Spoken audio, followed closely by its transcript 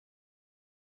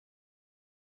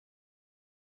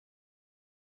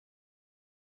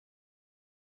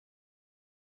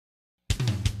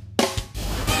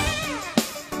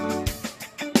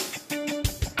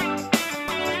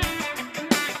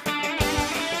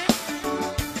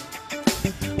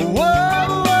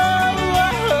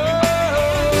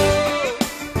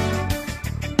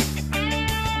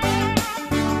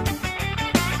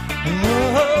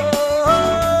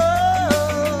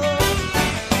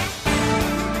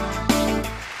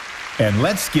And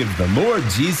let's give the Lord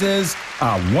Jesus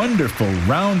a wonderful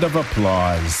round of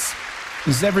applause.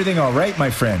 Is everything all right,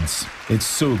 my friends? It's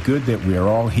so good that we are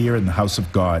all here in the house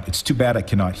of God. It's too bad I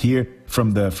cannot hear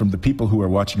from the people who are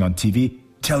watching on TV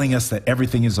telling us that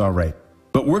everything is all right.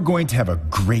 But we're going to have a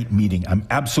great meeting. I'm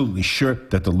absolutely sure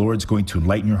that the Lord's going to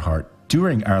enlighten your heart.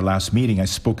 During our last meeting, I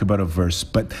spoke about a verse,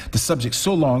 but the subject's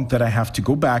so long that I have to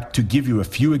go back to give you a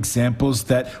few examples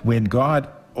that when God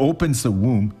opens the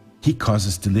womb, He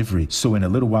causes delivery. So in a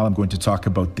little while, I'm going to talk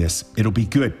about this. It'll be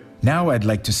good. Now I'd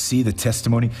like to see the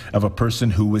testimony of a person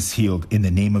who was healed in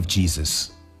the name of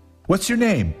Jesus. What's your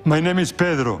name? My name is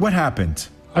Pedro. What happened?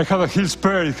 I have a heel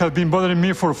spur. It has been bothering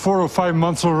me for 4 or 5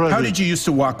 months already. How did you used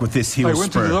to walk with this heel spur? I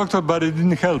went to the doctor, but it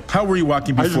didn't help. How were you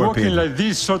walking before, I was walking Pedro? like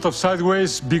this, sort of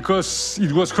sideways, because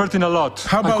it was hurting a lot.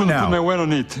 How about I couldn't now? put my weight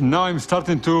on it. Now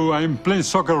I'm playing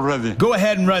soccer already. Go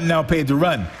ahead and run now, Pedro,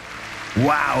 run.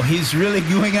 Wow, he's really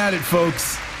going at it,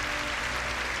 folks.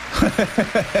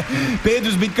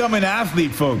 Pedro's become an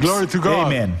athlete, folks. Glory to God.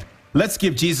 Amen. Let's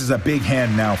give Jesus a big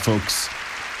hand now, folks.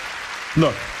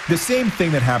 Look, the same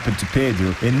thing that happened to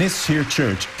Pedro in this here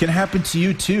church can happen to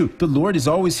you too. The Lord is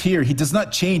always here. He does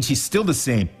not change. He's still the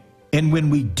same. And when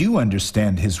we do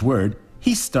understand His word,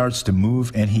 He starts to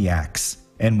move and He acts.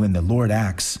 And when the Lord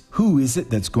acts, who is it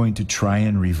that's going to try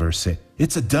and reverse it?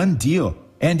 It's a done deal.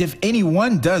 And if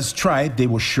anyone does try, they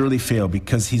will surely fail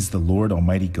because He's the Lord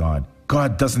Almighty God.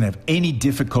 God doesn't have any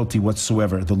difficulty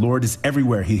whatsoever. The Lord is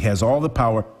everywhere. He has all the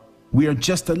power. We are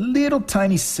just a little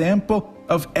tiny sample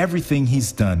of everything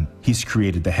He's done. He's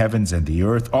created the heavens and the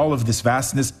earth, all of this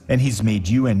vastness, and He's made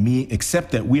you and me,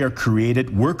 except that we're created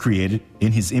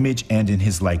in His image and in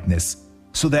His likeness.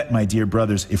 So that, my dear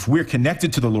brothers, if we're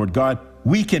connected to the Lord God,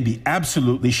 we can be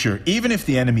absolutely sure, even if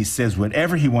the enemy says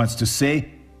whatever he wants to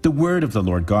say, the word of the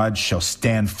Lord God shall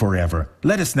stand forever.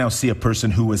 Let us now see a person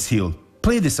who was healed.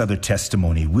 Play this other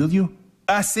testimony, will you?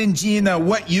 Asengina,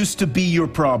 what used to be your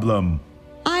problem?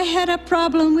 I had a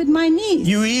problem with my knees.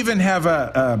 You even have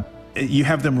you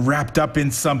have them wrapped up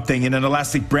in something, in an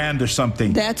elastic band or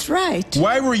something. That's right.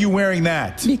 Why were you wearing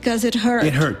that? Because it hurt.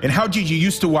 It hurt. And how did you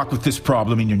used to walk with this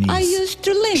problem in your knees? I used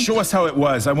to limp. Show us how it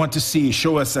was. I want to see.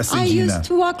 Show us, Asengina. I used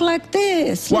to walk like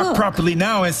this. Walk Look. properly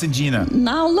now, Asengina.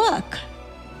 Now look.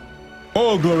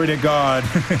 Oh, glory to God.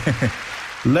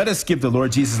 Let us give the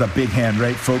Lord Jesus a big hand,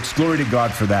 right, folks? Glory to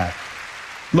God for that.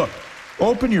 Look,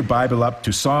 open your Bible up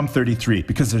to Psalm 33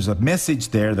 because there's a message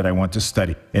there that I want to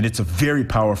study, and it's a very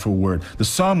powerful word. The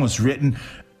psalm was written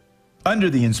under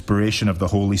the inspiration of the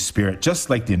Holy Spirit, just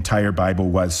like the entire Bible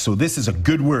was. So this is a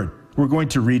good word. We're going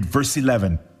to read verse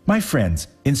 11. My friends,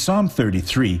 in Psalm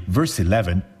 33, verse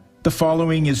 11, the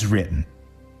following is written: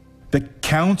 "The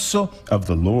counsel of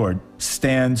the Lord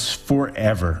stands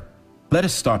forever." Let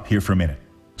us stop here for a minute.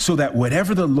 So that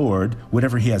whatever the Lord,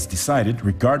 whatever He has decided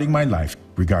regarding my life,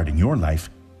 regarding your life,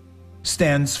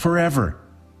 stands forever.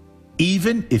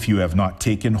 Even if you have not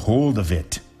taken hold of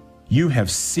it, you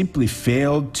have simply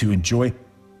failed to enjoy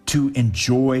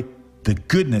the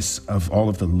goodness of all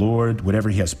of the Lord, whatever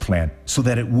He has planned, so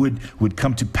that it would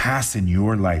come to pass in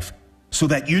your life, so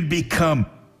that you'd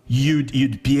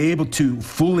be able to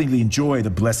fully enjoy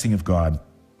the blessing of God.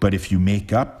 But if you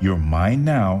make up your mind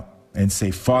now and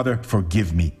say, "Father,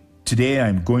 forgive me. Today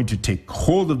I'm going to take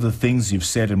hold of the things you've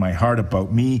said in my heart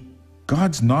about me,"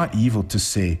 God's not evil to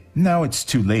say, "Now it's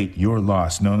too late. You're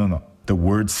lost." No. The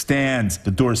word stands. The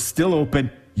door's still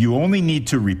open. You only need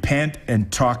to repent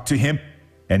and talk to Him,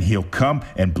 and He'll come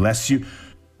and bless you.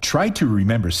 Try to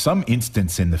remember some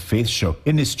instance in the faith show,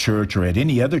 in this church or at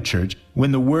any other church,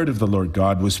 when the word of the Lord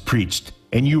God was preached,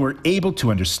 and you were able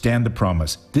to understand the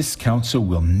promise. This counsel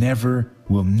will never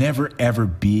ever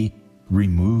be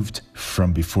removed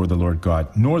from before the Lord God,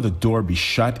 nor the door be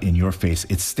shut in your face.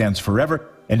 It stands forever.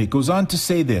 And it goes on to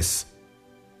say this: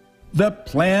 "The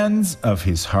plans of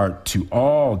His heart to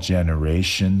all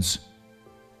generations."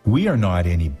 We are not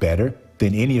any better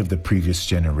than any of the previous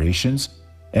generations,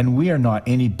 and we are not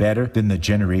any better than the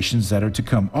generations that are to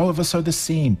come. All of us are the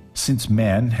same. Since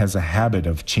man has a habit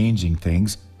of changing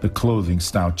things, the clothing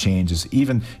style changes,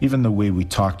 even the way we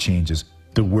talk changes.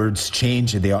 The words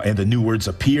change and the new words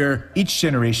appear. Each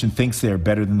generation thinks they are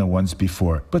better than the ones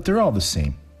before, but they're all the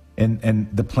same. And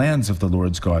the plans of the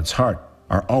Lord's God's heart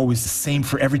are always the same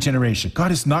for every generation.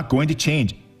 God is not going to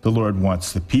change. The Lord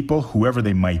wants the people, whoever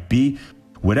they might be,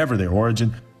 whatever their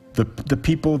origin, the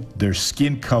people, their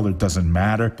skin color doesn't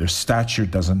matter, their stature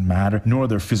doesn't matter, nor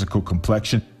their physical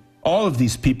complexion. All of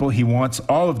these people, He wants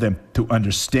all of them to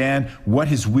understand what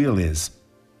His will is,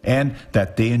 and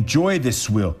that they enjoy this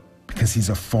will. because he's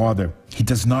a father. He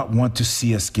does not want to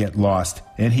see us get lost,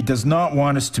 and he does not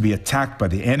want us to be attacked by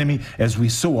the enemy as we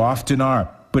so often are.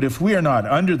 But if we are not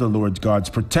under the Lord God's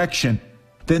protection,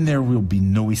 then there will be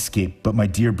no escape. But my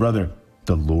dear brother,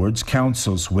 the Lord's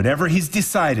counsels, whatever he's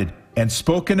decided and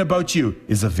spoken about you,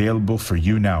 is available for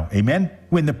you now. Amen?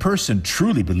 When the person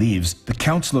truly believes, the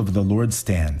counsel of the Lord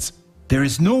stands. There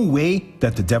is no way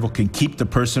that the devil can keep the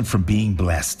person from being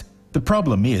blessed. The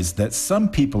problem is that some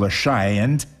people are shy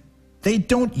and they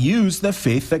don't use the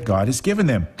faith that God has given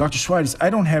them. Dr. Schweites, I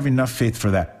don't have enough faith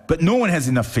for that. But no one has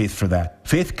enough faith for that.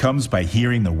 Faith comes by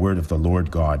hearing the word of the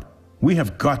Lord God. We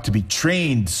have got to be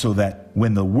trained so that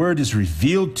when the word is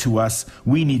revealed to us,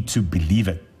 we need to believe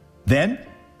it. Then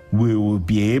we will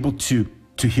be able to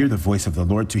hear the voice of the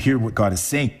Lord, to hear what God is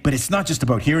saying. But it's not just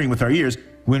about hearing with our ears.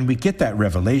 When we get that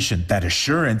revelation, that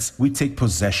assurance, we take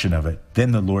possession of it.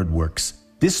 Then the Lord works.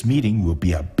 This meeting will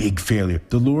be a big failure.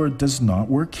 The Lord does not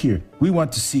work here. We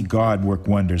want to see God work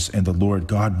wonders, and the Lord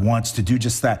God wants to do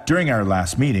just that. During our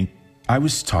last meeting, I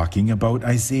was talking about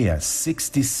Isaiah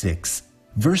 66,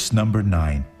 verse number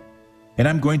 9. And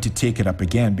I'm going to take it up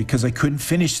again because I couldn't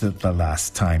finish it the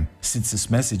last time, since this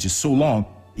message is so long,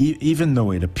 even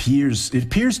though it appears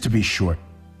to be short.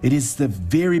 It is the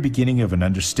very beginning of an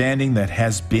understanding that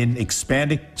has been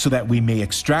expanding so that we may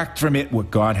extract from it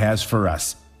what God has for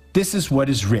us. This is what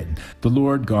is written, the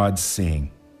Lord God saying,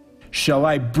 "Shall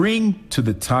I bring to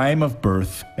the time of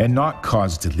birth and not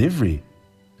cause delivery?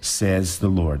 Says the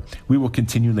Lord." We will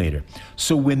continue later.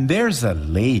 So when there's a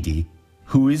lady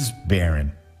who is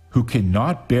barren, who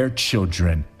cannot bear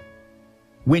children,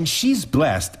 when she's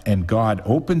blessed and God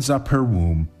opens up her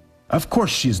womb, of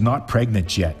course she is not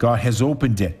pregnant yet. God has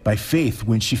opened it by faith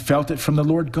when she felt it from the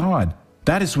Lord God.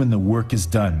 That is when the work is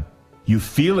done. You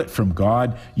feel it from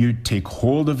God, you take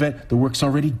hold of it, the work's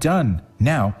already done.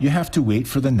 Now, you have to wait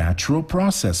for the natural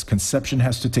process. Conception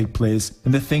has to take place,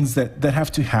 and the things that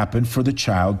have to happen for the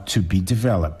child to be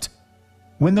developed.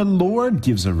 When the Lord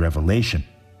gives a revelation,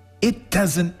 it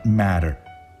doesn't matter.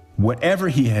 Whatever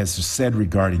he has said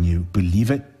regarding you, believe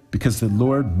it, because the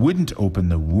Lord wouldn't open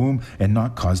the womb and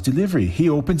not cause delivery. He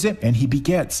opens it and he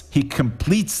begets. He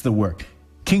completes the work.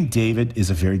 King David is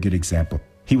a very good example.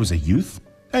 He was a youth,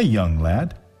 a young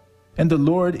lad, and the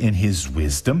Lord in his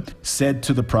wisdom said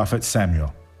to the prophet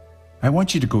Samuel, "I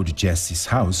want you to go to Jesse's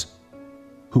house,"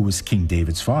 who was King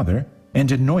David's father, "and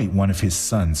anoint one of his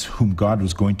sons whom God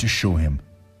was going to show him."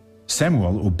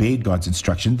 Samuel obeyed God's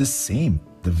instruction the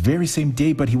very same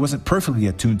day, but he wasn't perfectly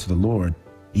attuned to the Lord.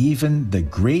 Even the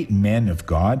great men of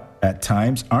God at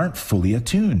times aren't fully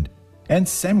attuned. And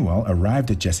Samuel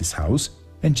arrived at Jesse's house,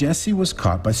 and Jesse was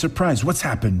caught by surprise. "What's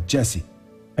happened, Jesse?"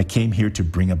 "I came here to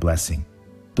bring a blessing.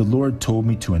 The Lord told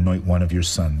me to anoint one of your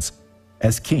sons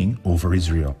as king over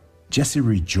Israel." Jesse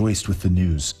rejoiced with the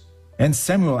news. And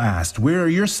Samuel asked, "Where are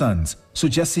your sons?" So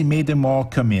Jesse made them all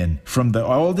come in, from the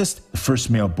oldest, the first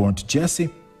male born to Jesse,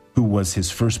 who was his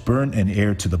firstborn and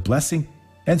heir to the blessing,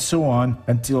 and so on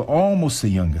until almost the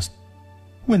youngest.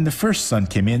 When the first son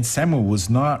came in, Samuel was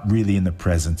not really in the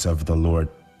presence of the Lord.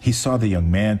 He saw the young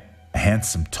man, a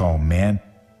handsome, tall man.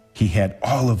 He had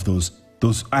all of those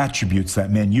attributes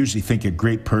that men usually think a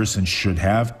great person should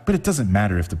have, but it doesn't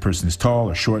matter if the person is tall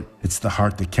or short, it's the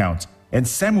heart that counts. And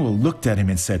Samuel looked at him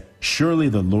and said, "Surely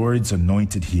the Lord's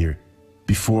anointed here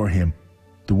before him,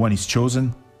 the one he's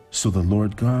chosen." So the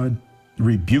Lord God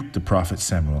rebuked the prophet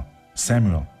Samuel.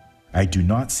 "Samuel, I do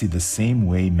not see the same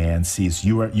way man sees.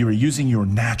 You are using your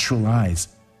natural eyes."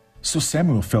 So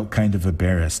Samuel felt kind of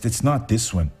embarrassed. "It's not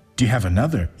this one. Do you have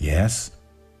another?" "Yes."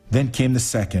 Then came the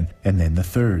second, and then the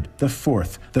third, the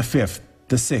fourth, the fifth,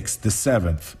 the sixth, the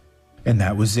seventh. And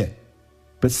that was it.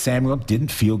 But Samuel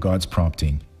didn't feel God's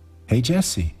prompting. "Hey,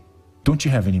 Jesse, don't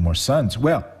you have any more sons?"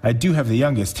 "Well, I do have the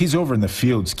youngest. He's over in the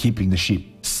fields keeping the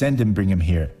sheep. Send him, bring him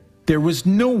here." There was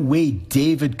no way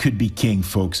David could be king,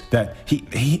 folks, that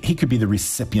he could be the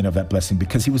recipient of that blessing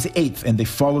because he was the eighth and they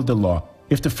followed the law.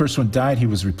 If the first one died, he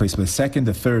was replaced by the second,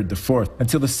 the third, the fourth,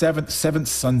 until the seventh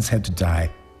sons had to die.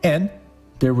 And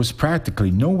there was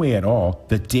practically no way at all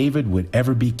that David would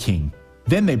ever be king.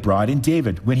 Then they brought in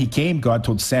David. When he came, God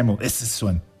told Samuel, "It's this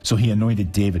one." So he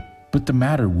anointed David. But the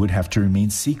matter would have to remain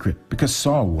secret because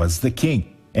Saul was the king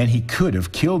and he could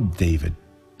have killed David.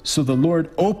 So the Lord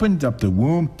opened up the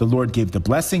womb, the Lord gave the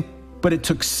blessing, but it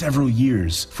took several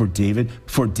years for David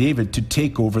to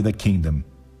take over the kingdom.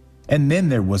 And then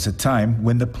there was a time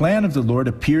when the plan of the Lord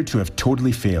appeared to have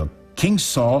totally failed. King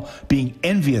Saul, being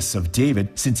envious of David,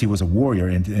 since he was a warrior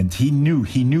and he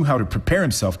knew how to prepare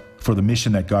himself for the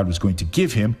mission that God was going to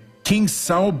give him, King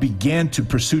Saul began to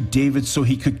pursue David so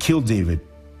he could kill David.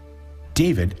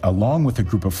 David, along with a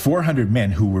group of 400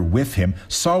 men who were with him,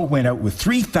 Saul went out with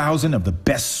 3,000 of the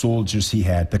best soldiers he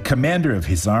had. The commander of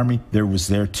his army was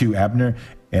there too, Abner,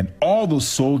 and all those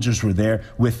soldiers were there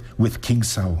with King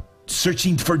Saul,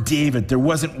 searching for David. There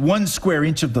wasn't one square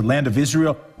inch of the land of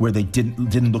Israel where they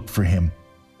didn't look for him.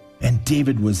 And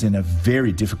David was in a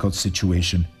very difficult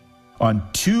situation. On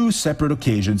 2 separate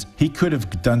occasions, he could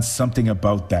have done something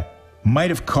about that.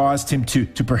 Might have caused him to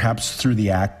perhaps through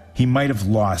the act, he might have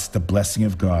lost the blessing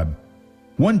of God.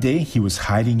 One day, he was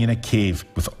hiding in a cave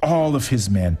with all of his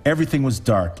men. Everything was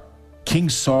dark. King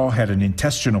Saul had an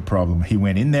intestinal problem. He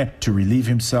went in there to relieve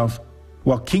himself.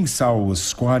 While King Saul was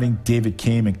squatting, David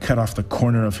came and cut off the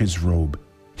corner of his robe.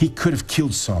 He could have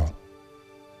killed Saul.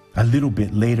 A little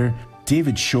bit later,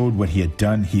 David showed what he had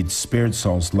done. He had spared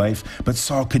Saul's life, but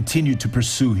Saul continued to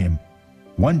pursue him.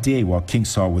 One day, while King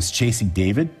Saul was chasing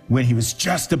David, when he was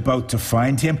just about to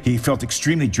find him, he felt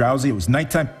extremely drowsy. It was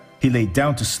nighttime. He lay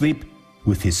down to sleep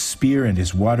with his spear and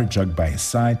his water jug by his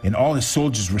side, and all his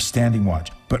soldiers were standing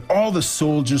watch. But all the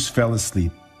soldiers fell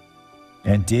asleep.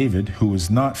 And David, who was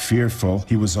not fearful,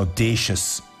 he was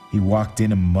audacious. He walked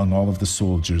in among all of the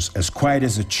soldiers, as quiet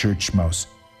as a church mouse,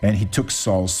 and he took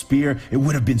Saul's spear. It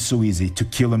would have been so easy to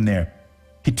kill him there.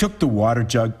 He took the water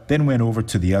jug, then went over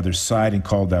to the other side and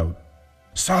called out,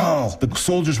 "Saul!" The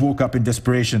soldiers woke up in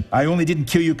desperation. "I only didn't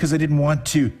kill you because I didn't want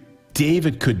to."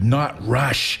 David could not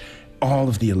rush all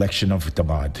of the election of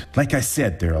God. Like I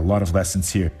said, there are a lot of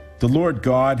lessons here. The Lord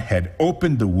God had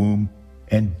opened the womb,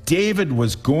 and David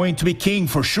was going to be king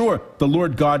for sure. The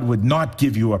Lord God would not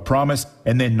give you a promise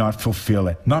and then not fulfill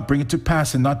it, not bring it to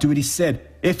pass and not do what he said.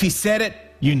 If he said it,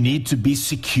 you need to be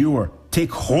secure.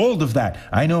 Take hold of that.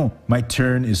 I know my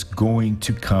turn is going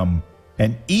to come.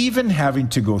 And even having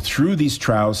to go through these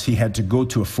trials, he had to go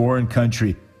to a foreign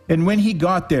country. And when he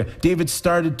got there, David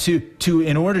started to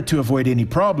in order to avoid any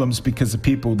problems, because the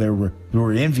people there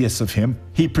were envious of him,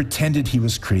 he pretended he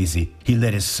was crazy. He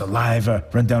let his saliva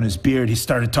run down his beard. He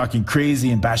started talking crazy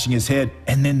and bashing his head.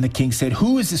 And then the king said,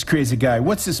 "Who is this crazy guy?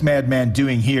 What's this madman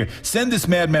doing here? Send this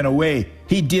madman away."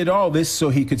 He did all this so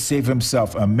he could save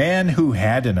himself, a man who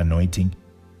had an anointing.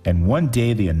 And one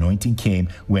day the anointing came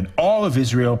when all of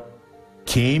Israel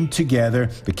came together,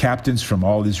 the captains from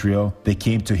all Israel. They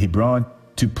came to Hebron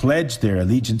to pledge their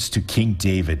allegiance to King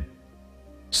David.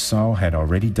 Saul had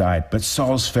already died, but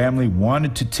Saul's family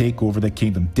wanted to take over the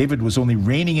kingdom. David was only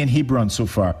reigning in Hebron so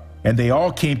far, and they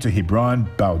all came to Hebron,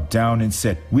 bowed down, and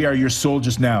said, "We are your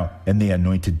soldiers now," and they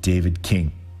anointed David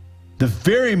king. The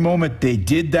very moment they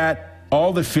did that,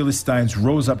 all the Philistines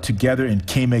rose up together and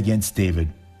came against David.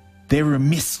 They were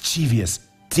mischievous.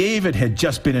 David had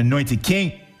just been anointed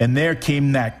king, and there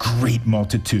came that great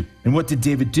multitude. And what did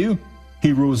David do?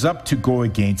 He rose up to go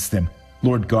against them.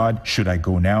 "Lord God, should I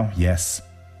go now?" "Yes."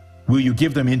 "Will you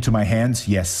give them into my hands?"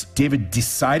 "Yes." David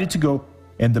decided to go,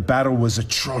 and the battle was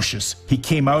atrocious. He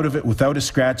came out of it without a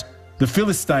scratch. The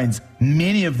Philistines,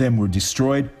 many of them were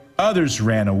destroyed. Others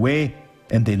ran away,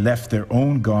 and they left their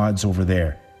own gods over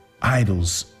there.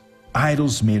 Idols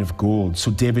made of gold,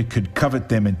 so David could covet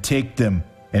them and take them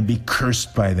and be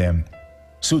cursed by them.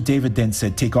 So David then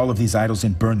said, "Take all of these idols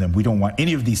and burn them. We don't want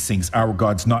any of these things. Our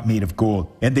God's not made of gold."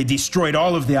 And they destroyed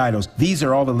all of the idols. These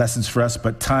are all the lessons for us,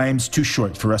 but time's too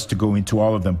short for us to go into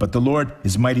all of them. But the Lord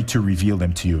is mighty to reveal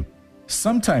them to you.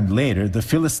 Sometime later, the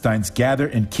Philistines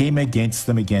gathered and came against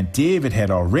them again. David had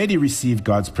already received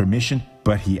God's permission,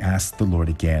 but he asked the Lord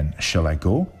again, "Shall I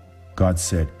go?" God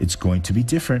said, "It's going to be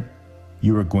different.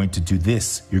 You are going to do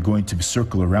this. You're going to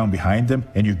circle around behind them,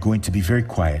 and you're going to be very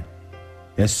quiet.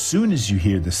 As soon as you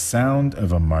hear the sound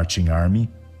of a marching army,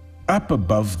 up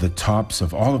above the tops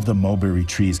of all of the mulberry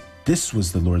trees," this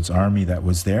was the Lord's army that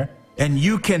was there, "and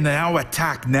you can now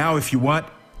attack now if you want."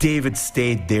 David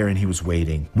stayed there and he was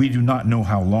waiting. We do not know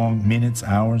how long, minutes,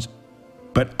 hours,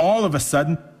 but all of a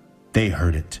sudden, they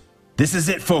heard it. "This is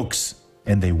it, folks,"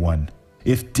 and they won.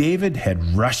 If David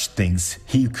had rushed things,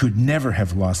 he could never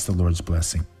have lost the Lord's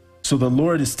blessing. So the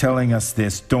Lord is telling us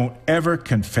this: don't ever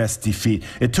confess defeat.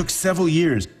 It took several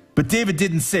years, but David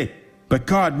didn't say, "But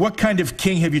God, what kind of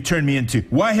king have you turned me into?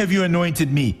 Why have you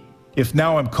anointed me if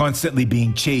now I'm constantly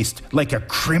being chased like a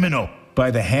criminal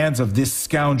by the hands of this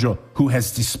scoundrel who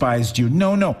has despised you?"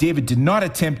 No. David did not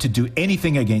attempt to do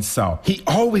anything against Saul. He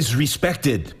always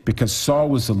respected, because Saul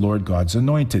was the Lord God's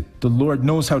anointed. The Lord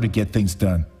knows how to get things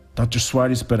done. "Dr.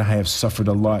 Suarez, but I have suffered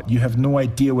a lot. You have no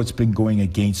idea what's been going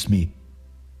against me."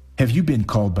 Have you been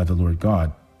called by the Lord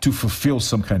God to fulfill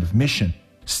some kind of mission?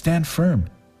 Stand firm.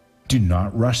 Do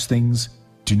not rush things.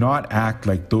 Do not act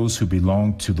like those who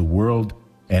belong to the world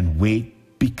and wait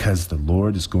Because the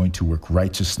Lord is going to work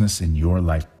righteousness in your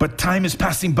life. But time is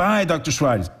passing by, Dr.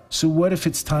 Suarez. So what if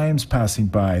it's time's passing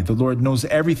by? The Lord knows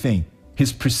everything.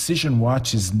 His precision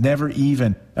watch is never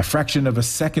even a fraction of a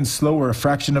second slow or a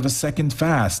fraction of a second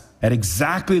fast. At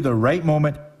exactly the right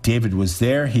moment, David was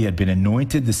there. He had been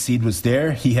anointed. The seed was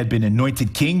there. He had been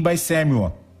anointed king by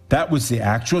Samuel. That was the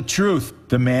actual truth.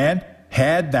 The man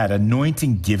had that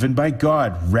anointing given by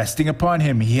God resting upon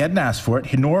him. He hadn't asked for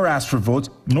it, nor asked for votes,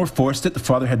 nor forced it. The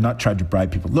Father had not tried to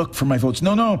bribe people. Look for my votes.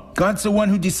 No. God's the one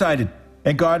who decided.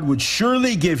 And God would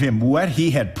surely give him what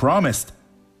he had promised.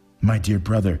 My dear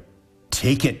brother,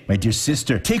 take it. My dear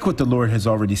sister, take what the Lord has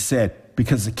already said,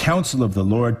 because the counsel of the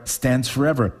Lord stands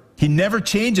forever. He never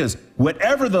changes.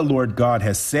 Whatever the Lord God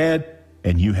has said,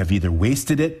 and you have either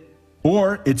wasted it,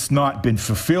 or it's not been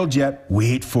fulfilled yet,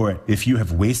 wait for it. If you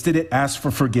have wasted it, ask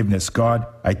for forgiveness. God,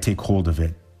 I take hold of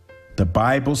it. The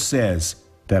Bible says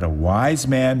that a wise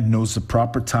man knows the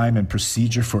proper time and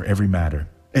procedure for every matter.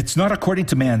 It's not according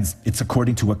to man's, it's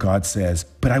according to what God says.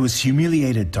 But I was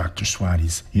humiliated, Dr.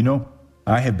 Suarez. You know,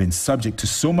 I have been subject to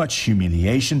so much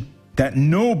humiliation that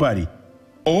nobody,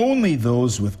 only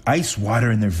those with ice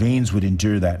water in their veins would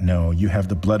endure that. No, you have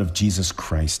the blood of Jesus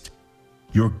Christ.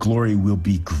 Your glory will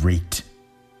be great.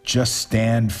 Just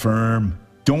stand firm.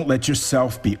 Don't let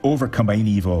yourself be overcome by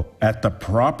evil. At the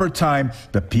proper time,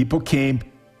 the people came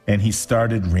and he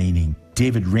started reigning.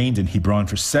 David reigned in Hebron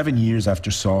for 7 years after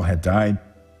Saul had died.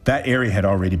 That area had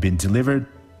already been delivered,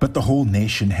 but the whole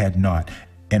nation had not.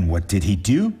 And what did he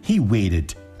do? He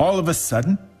waited. All of a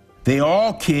sudden, they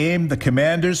all came, the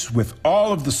commanders with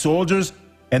all of the soldiers,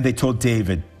 and they told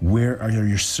David, "Where are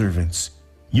your servants?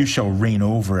 You shall reign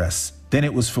over us." Then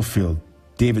it was fulfilled.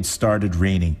 David started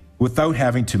reigning without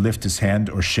having to lift his hand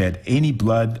or shed any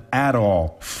blood at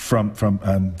all from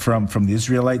the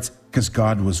Israelites, because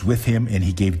God was with him and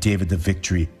he gave David the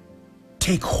victory.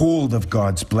 Take hold of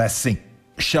God's blessing.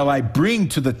 Shall I bring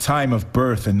to the time of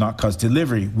birth and not cause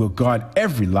delivery? Will God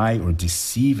ever lie or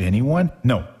deceive anyone?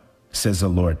 No, says the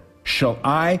Lord. Shall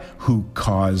I, who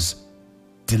cause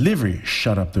delivery,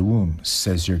 shut up the womb,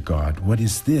 says your God? What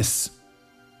is this?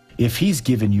 If he's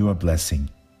given you a blessing,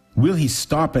 will he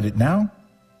stop at it now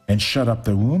and shut up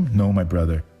the womb? No, my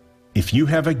brother. If you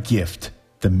have a gift,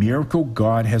 the miracle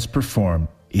God has performed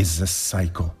is a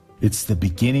cycle. It's the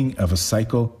beginning of a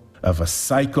cycle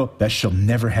that shall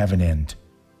never have an end.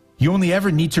 You only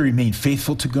ever need to remain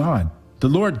faithful to God. The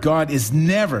Lord God is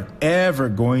never, ever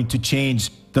going to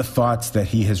change the thoughts that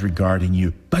he has regarding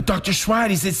you. But Dr.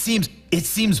 Suarez, it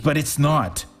seems, but it's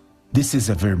not. This is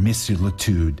a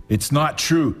verisimilitude. It's not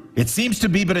true. It seems to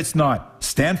be, but it's not.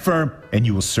 Stand firm, and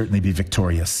you will certainly be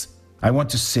victorious. I want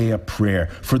to say a prayer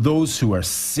for those who are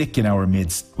sick in our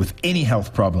midst with any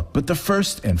health problem, but the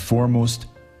first and foremost,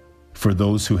 for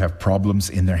those who have problems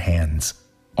in their hands,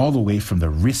 all the way from the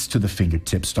wrist to the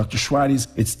fingertips. Dr. Suarez,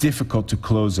 it's difficult to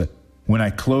close it. When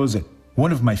I close it,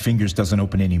 one of my fingers doesn't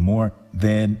open anymore.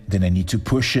 Then I need to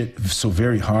push it so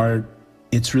very hard.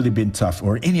 It's really been tough.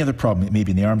 Or any other problem, it may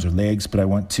be in the arms or legs, but I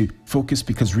want to focus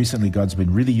because recently God's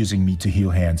been really using me to heal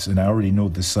hands, and I already know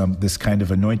this kind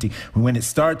of anointing. When it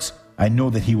starts, I know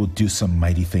that he will do some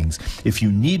mighty things. If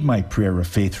you need my prayer of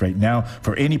faith right now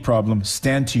for any problem,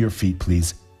 stand to your feet,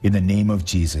 please, in the name of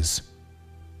Jesus.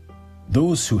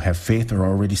 Those who have faith are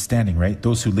already standing, right?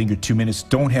 Those who linger 2 minutes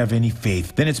don't have any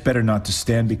faith. Then it's better not to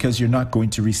stand because you're not going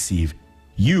to receive.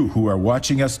 You who are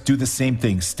watching us, do the same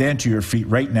thing. Stand to your feet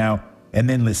right now and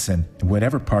then listen.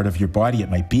 Whatever part of your body it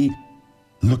might be,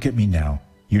 look at me now.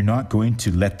 You're not going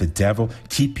to let the devil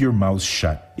keep your mouth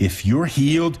shut. If you're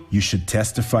healed, you should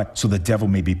testify so the devil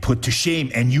may be put to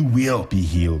shame, and you will be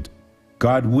healed.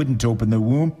 God wouldn't open the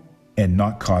womb and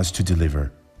not cause to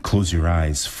deliver. Close your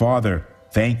eyes. Father,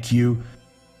 thank you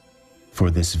for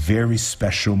this very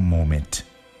special moment,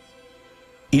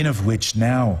 in of which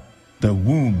now, the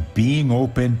womb being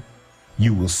open,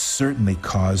 you will certainly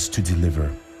cause to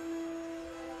deliver.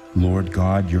 Lord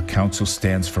God, your counsel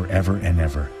stands forever and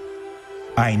ever.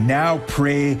 I now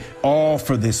pray all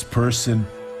for this person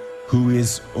who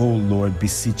is, O Lord,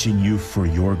 beseeching you for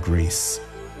your grace,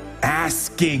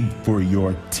 asking for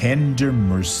your tender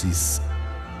mercies.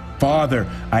 Father,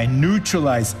 I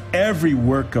neutralize every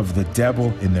work of the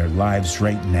devil in their lives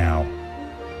right now.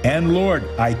 And Lord,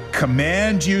 I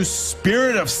command you,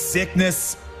 spirit of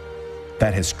sickness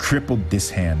that has crippled this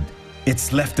hand.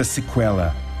 It's left a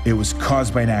sequela. It was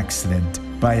caused by an accident,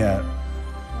 by a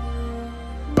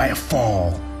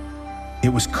fall. It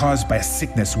was caused by a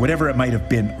sickness, whatever it might have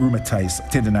been, rheumatitis,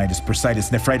 tendonitis,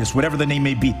 bursitis, nephritis, whatever the name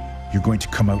may be. You're going to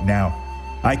come out now.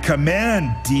 I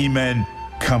command, demon,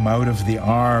 come out of the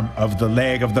arm, of the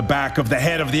leg, of the back, of the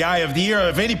head, of the eye, of the ear,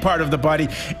 of any part of the body,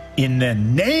 in the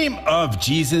name of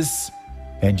Jesus.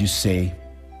 And you say,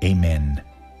 Amen.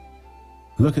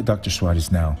 Look at Dr.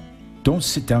 Suarez now. Don't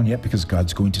sit down yet because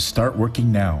God's going to start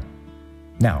working now.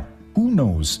 Now, who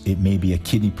knows, it may be a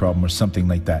kidney problem or something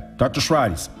like that. Dr.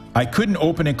 Suarez, I couldn't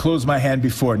open and close my hand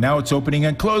before. Now it's opening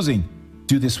and closing.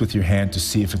 Do this with your hand to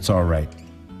see if it's all right.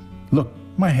 Look,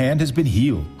 my hand has been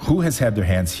healed. Who has had their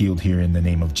hands healed here in the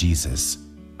name of Jesus?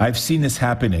 I've seen this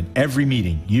happen in every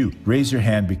meeting. You, raise your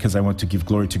hand because I want to give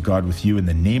glory to God with you in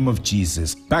the name of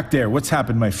Jesus. Back there, what's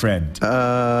happened, my friend?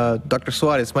 Dr.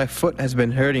 Suarez, my foot has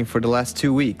been hurting for the last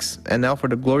 2 weeks, and now for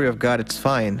the glory of God, it's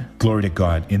fine. Glory to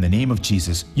God, in the name of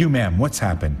Jesus. You, ma'am, what's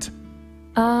happened?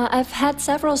 I've had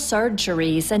several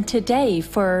surgeries, and today,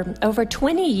 for over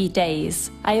 20 days,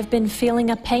 I have been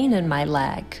feeling a pain in my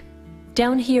leg.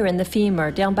 Down here in the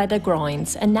femur, down by the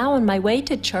groins, and now on my way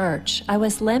to church, I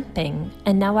was limping,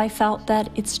 and now I felt that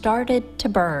it started to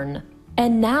burn.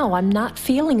 And now I'm not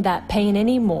feeling that pain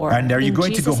anymore. And are you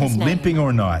going to go home limping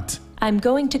or not? I'm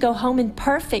going to go home in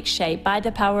perfect shape by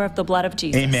the power of the blood of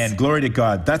Jesus. Amen. Glory to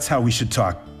God. That's how we should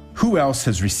talk. Who else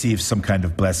has received some kind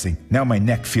of blessing? Now my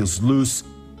neck feels loose.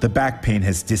 The back pain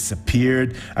has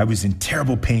disappeared. I was in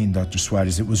terrible pain, Dr.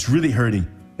 Suarez. It was really hurting.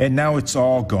 And now it's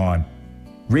all gone.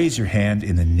 Raise your hand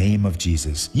in the name of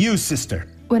Jesus. You, sister.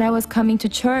 When I was coming to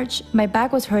church, my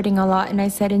back was hurting a lot, and I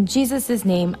said, in Jesus'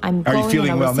 name, I'm going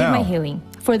and I will receive my healing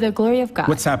for the glory of God.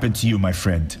 What's happened to you, my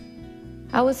friend?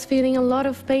 I was feeling a lot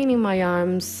of pain in my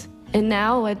arms, and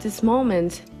now, at this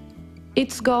moment,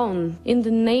 it's gone, in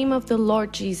the name of the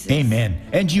Lord Jesus. Amen.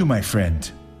 And you, my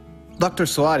friend? Dr.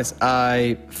 Suarez,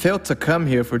 I failed to come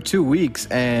here for 2 weeks,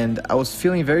 and I was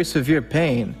feeling very severe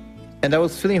pain. And I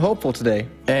was feeling hopeful today.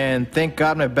 And thank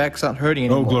God my back's not hurting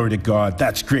anymore. Oh, glory to God.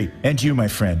 That's great. And you, my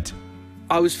friend?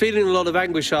 I was feeling a lot of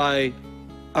anguish. I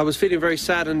was feeling very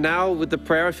sad. And now with the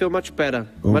prayer, I feel much better.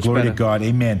 Oh, much glory better. to God.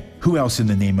 Amen. Who else in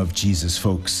the name of Jesus,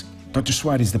 folks? Dr.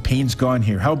 Suarez, the pain's gone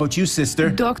here. How about you, sister?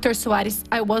 Dr. Suarez,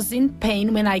 I was in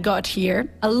pain when I got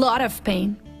here. A lot of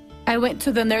pain. I went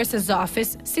to the nurse's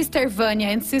office. Sister Vanya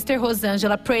and Sister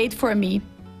Rosangela prayed for me.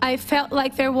 I felt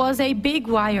like there was a big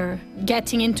wire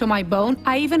getting into my bone.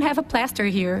 I even have a plaster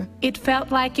here. It felt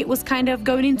like it was kind of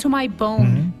going into my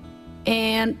bone.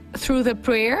 And through the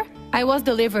prayer, I was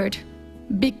delivered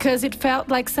because it felt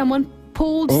like someone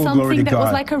pulled something that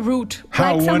was like a root.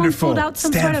 How like wonderful. Pulled out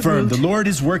some Stand sort of firm. root. The Lord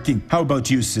is working. How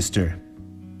about you, sister?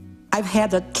 I've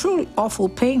had a truly awful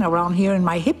pain around here in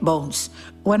my hip bones.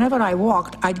 Whenever I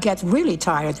walked, I'd get really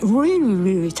tired,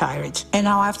 really tired. And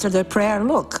now after the prayer,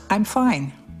 look, I'm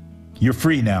fine. You're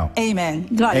free now. Amen.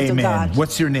 Glory to God.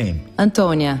 What's your name?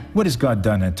 Antonia. What has God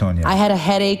done, Antonia? I had a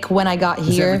headache when I got here.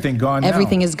 Is everything gone now?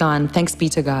 Everything is gone. Thanks be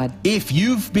to God. If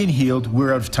you've been healed,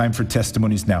 we're out of time for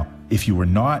testimonies now. If you were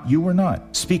not, you were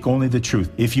not. Speak only the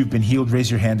truth. If you've been healed, raise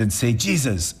your hand and say,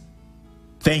 Jesus,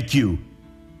 thank you.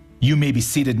 You may be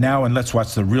seated now, and let's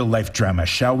watch the real life drama,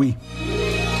 shall we?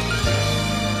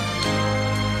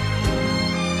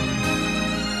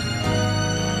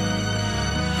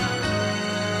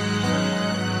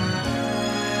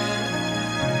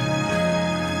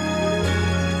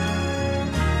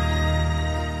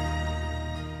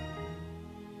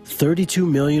 "32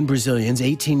 million Brazilians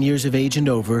 18 years of age and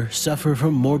over suffer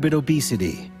from morbid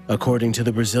obesity. According to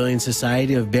the Brazilian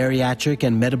Society of Bariatric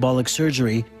and Metabolic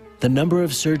Surgery, the number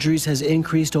of surgeries has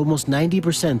increased almost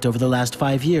 90% over the last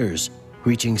 5 years,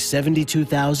 reaching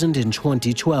 72,000 in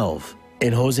 2012.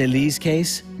 In Jose Lee's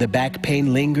case, the back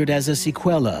pain lingered as a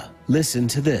sequela. Listen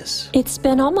to this. It's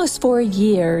been almost 4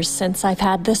 years since I've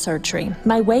had the surgery.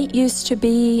 My weight used to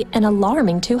be an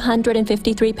alarming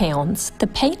 253 pounds. The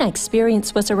pain I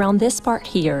experienced was around this part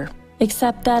here,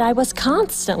 except that I was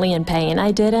constantly in pain.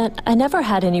 I never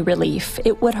had any relief.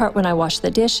 It would hurt when I washed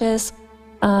the dishes.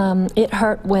 It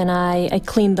hurt when I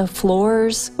cleaned the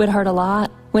floors, would hurt a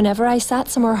lot. Whenever I sat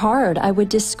somewhere hard, I would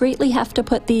discreetly have to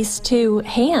put these two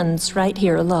hands right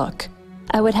here, look.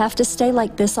 I would have to stay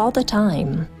like this all the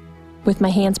time, with my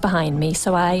hands behind me,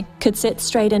 so I could sit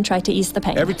straight and try to ease the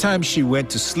pain. Every time she went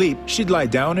to sleep, she'd lie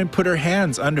down and put her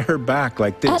hands under her back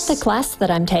like this. At the class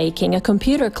that I'm taking, a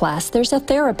computer class, there's a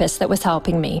therapist that was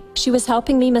helping me. She was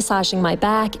helping me massaging my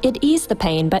back. It eased the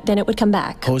pain, but then it would come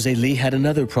back. Jose Lee had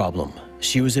another problem.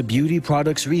 She was a beauty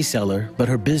products reseller, but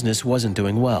her business wasn't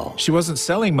doing well. She wasn't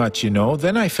selling much, you know.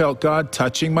 Then I felt God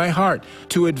touching my heart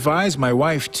to advise my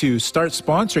wife to start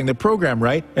sponsoring the program,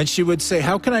 right? And she would say,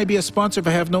 how can I be a sponsor if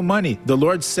I have no money? The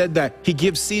Lord said that He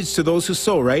gives seeds to those who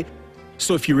sow, right?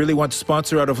 So if you really want to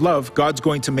sponsor out of love, God's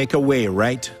going to make a way,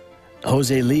 right?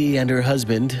 Jose Lee and her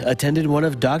husband attended one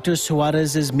of Dr.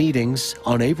 Suarez's meetings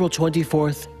on April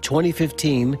 24th,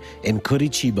 2015 in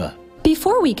Curitiba.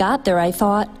 Before we got there, I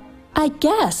thought, I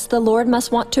guess the Lord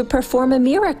must want to perform a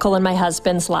miracle in my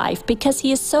husband's life because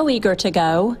he is so eager to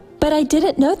go. But I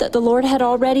didn't know that the Lord had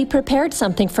already prepared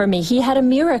something for me. He had a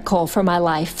miracle for my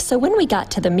life. So when we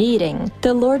got to the meeting,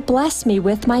 the Lord blessed me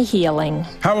with my healing.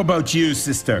 How about you,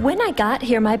 sister? When I got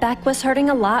here, my back was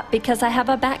hurting a lot because I have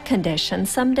a back condition.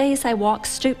 Some days I walk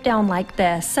stooped down like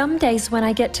this. Some days when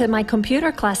I get to my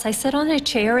computer class, I sit on a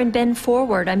chair and bend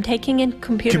forward. I'm taking in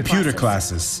computer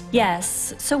classes.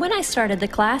 Yes. So when I started the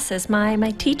classes, my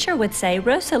teacher would say,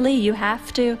 Rosalie, you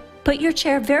have to put your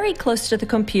chair very close to the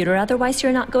computer, otherwise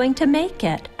you're not going to make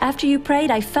it. After you prayed,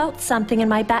 I felt something in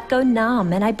my back go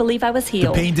numb, and I believe I was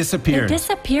healed. The pain disappeared. It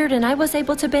disappeared, and I was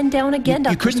able to bend down again,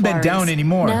 You couldn't bend down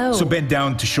anymore. No. So bend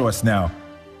down to show us now.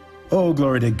 Oh,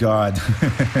 glory to God.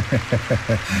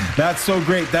 That's so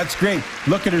great. That's great.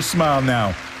 Look at her smile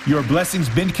now. Your blessing's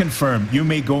been confirmed. You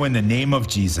may go in the name of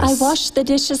Jesus. I wash the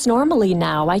dishes normally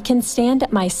now. I can stand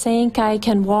at my sink. I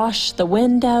can wash the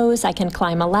windows. I can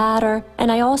climb a ladder.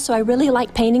 And I really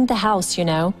like painting the house, you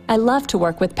know. I love to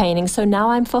work with painting, so now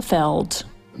I'm fulfilled.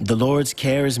 The Lord's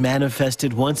care is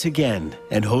manifested once again,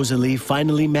 and Rosalie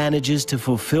finally manages to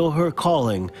fulfill her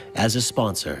calling as a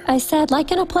sponsor. I said,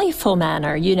 like in a playful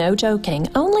manner, you know, joking,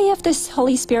 only if this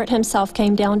Holy Spirit himself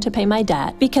came down to pay my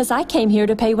debt, because I came here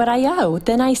to pay what I owe.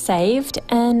 Then I saved,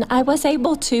 and I was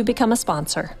able to become a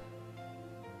sponsor.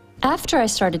 After I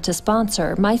started to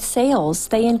sponsor, my sales,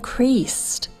 they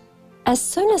increased. As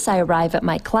soon as I arrive at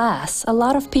my class, a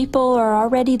lot of people are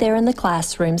already there in the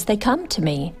classrooms. They come to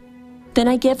me. Then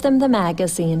I give them the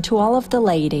magazine to all of the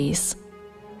ladies.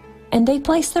 And they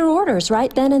place their orders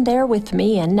right then and there with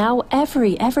me. And now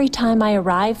every time I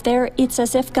arrive there, it's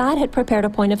as if God had prepared a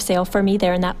point of sale for me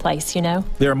there in that place, you know?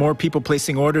 There are more people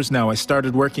placing orders now. I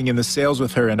started working in the sales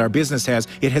with her, and our business has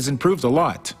improved a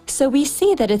lot. So we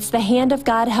see that it's the hand of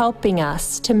God helping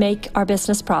us to make our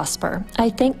business prosper.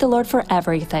 I thank the Lord for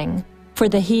everything. For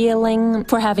the healing,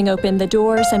 for having opened the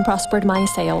doors and prospered my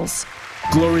sales.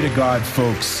 Glory to God,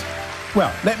 folks.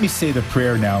 Well, let me say the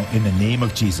prayer now in the name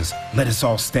of Jesus. Let us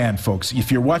all stand, folks. If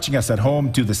you're watching us at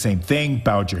home, do the same thing.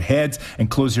 Bow your heads and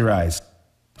close your eyes.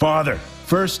 Father,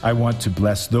 first I want to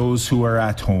bless those who are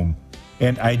at home,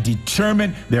 and I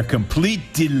determine their complete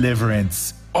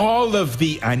deliverance. All of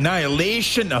the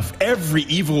annihilation of every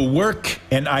evil work,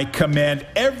 and I command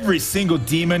every single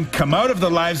demon come out of the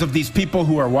lives of these people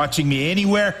who are watching me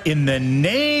anywhere in the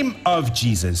name of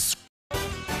Jesus.